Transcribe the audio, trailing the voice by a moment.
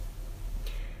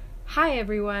Hi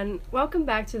everyone, welcome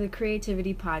back to the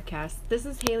Creativity Podcast. This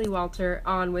is Haley Walter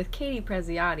on with Katie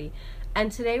Preziotti,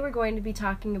 and today we're going to be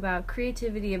talking about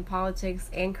creativity in politics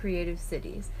and creative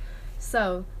cities.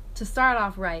 So, to start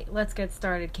off right, let's get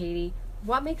started, Katie.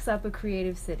 What makes up a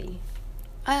creative city?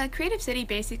 A creative city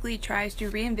basically tries to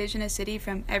re-envision a city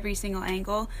from every single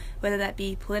angle, whether that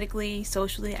be politically,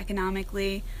 socially,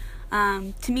 economically.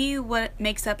 To me, what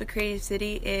makes up a creative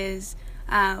city is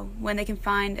when they can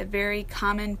find a very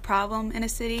common problem in a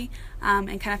city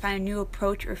and kind of find a new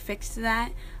approach or fix to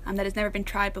that that has never been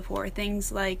tried before.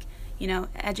 Things like,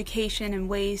 education and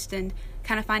waste, and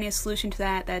kind of finding a solution to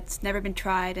that that's never been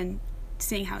tried and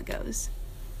seeing how it goes.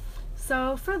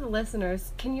 So, for the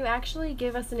listeners, can you actually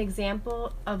give us an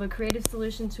example of a creative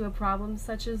solution to a problem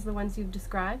such as the ones you've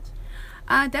described?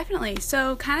 Definitely.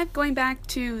 So kind of going back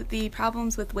to the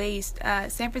problems with waste,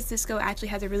 San Francisco actually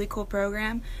has a really cool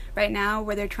program right now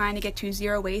where they're trying to get to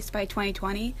zero waste by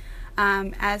 2020.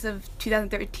 As of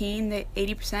 2013,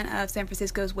 80% of San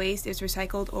Francisco's waste is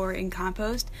recycled or in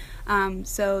compost.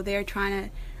 So they're trying to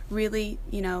really,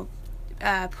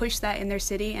 push that in their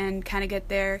city and kind of get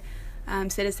their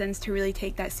citizens to really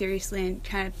take that seriously and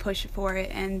try to push for it.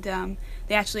 And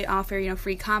they actually offer,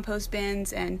 free compost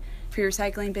bins and free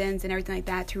recycling bins and everything like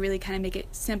that to really kind of make it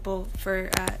simple for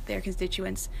their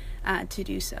constituents to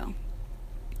do so.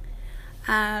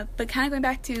 But kind of going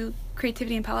back to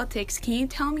creativity in politics, can you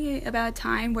tell me about a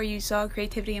time where you saw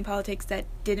creativity in politics that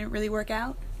didn't really work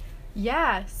out?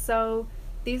 Yeah, so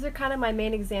these are kind of my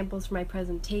main examples for my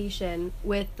presentation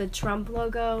with the Trump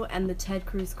logo and the Ted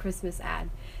Cruz Christmas ad.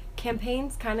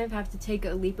 Campaigns kind of have to take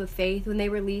a leap of faith when they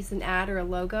release an ad or a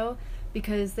logo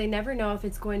because they never know if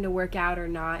it's going to work out or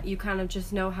not. You kind of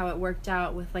just know how it worked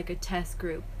out with like a test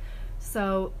group.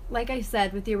 So, like I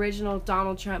said, with the original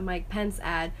Donald Trump Mike Pence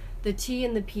ad, the T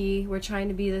and the P were trying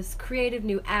to be this creative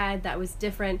new ad that was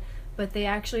different, but they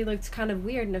actually looked kind of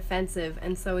weird and offensive,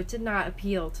 and so it did not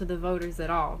appeal to the voters at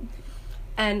all.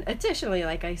 And additionally,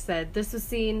 like I said, this was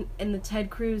seen in the Ted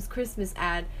Cruz Christmas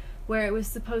ad, where it was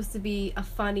supposed to be a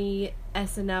funny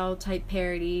SNL type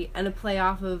parody and a play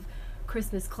off of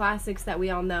Christmas classics that we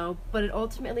all know, but it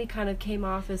ultimately kind of came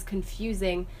off as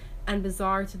confusing and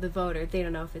bizarre to the voter. They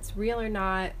don't know if it's real or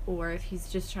not, or if he's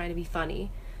just trying to be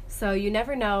funny. So you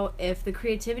never know if the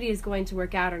creativity is going to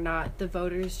work out or not. The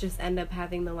voters just end up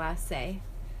having the last say.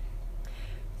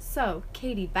 So,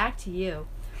 Katie, back to you.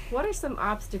 What are some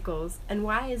obstacles, and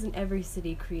why isn't every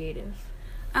city creative?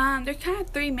 There's kind of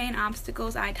three main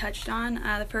obstacles I touched on.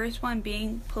 The first one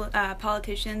being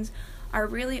politicians are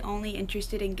really only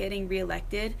interested in getting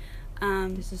reelected.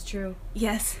 This is true.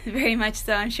 Yes, very much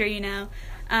so, I'm sure you know.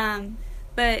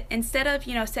 But instead of,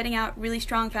 setting out really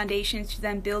strong foundations to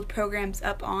then build programs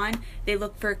up on, they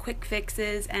look for quick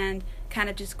fixes and kind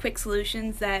of just quick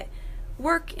solutions that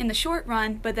work in the short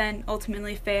run, but then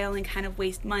ultimately fail and kind of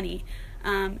waste money.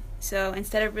 So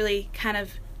instead of really kind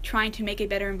of trying to make a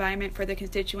better environment for their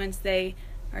constituents, they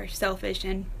are selfish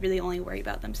and really only worry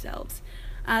about themselves.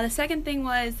 The second thing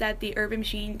was that the urban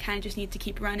machine kind of just needs to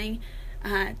keep running.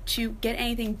 To get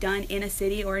anything done in a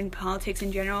city or in politics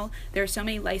in general, there are so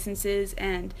many licenses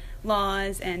and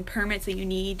laws and permits that you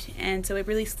need, and so it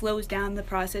really slows down the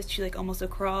process to like almost a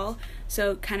crawl.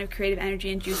 So kind of creative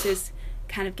energy and juices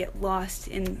kind of get lost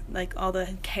in like all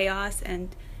the chaos,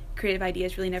 and creative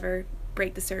ideas really never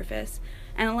break the surface.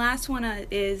 And the last one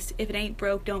is, if it ain't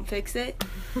broke, don't fix it.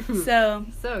 So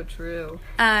true.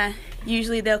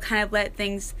 Usually they'll kind of let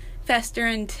things fester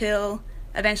until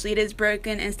eventually it is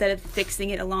broken instead of fixing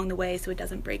it along the way so it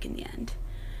doesn't break in the end.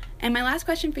 And my last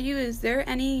question for you, is there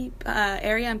any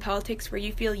area in politics where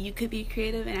you feel you could be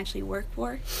creative and actually work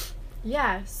for?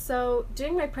 Yeah, so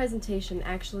doing my presentation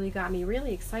actually got me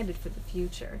really excited for the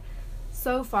future.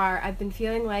 So far, I've been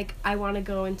feeling like I want to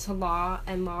go into law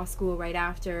and law school right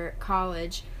after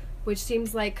college, which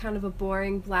seems like kind of a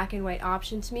boring black and white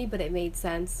option to me, but it made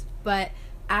sense. But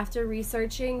after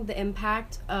researching the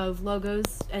impact of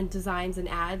logos and designs and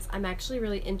ads, I'm actually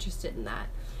really interested in that.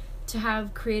 To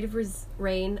have creative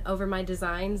reign over my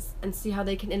designs and see how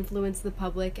they can influence the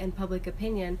public and public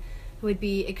opinion would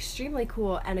be extremely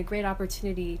cool and a great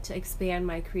opportunity to expand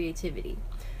my creativity.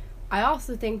 I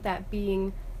also think that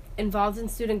being involved in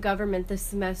student government this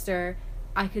semester,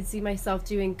 I could see myself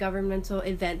doing governmental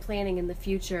event planning in the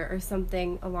future or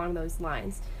something along those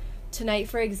lines. Tonight,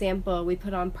 for example, we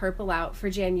put on Purple Out for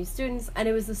JMU students, and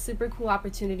it was a super cool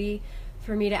opportunity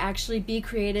for me to actually be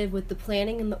creative with the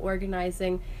planning and the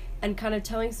organizing and kind of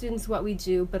telling students what we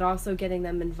do, but also getting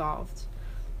them involved.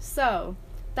 So,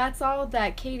 that's all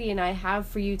that Katie and I have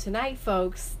for you tonight,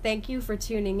 folks. Thank you for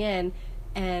tuning in,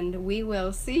 and we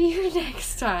will see you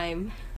next time.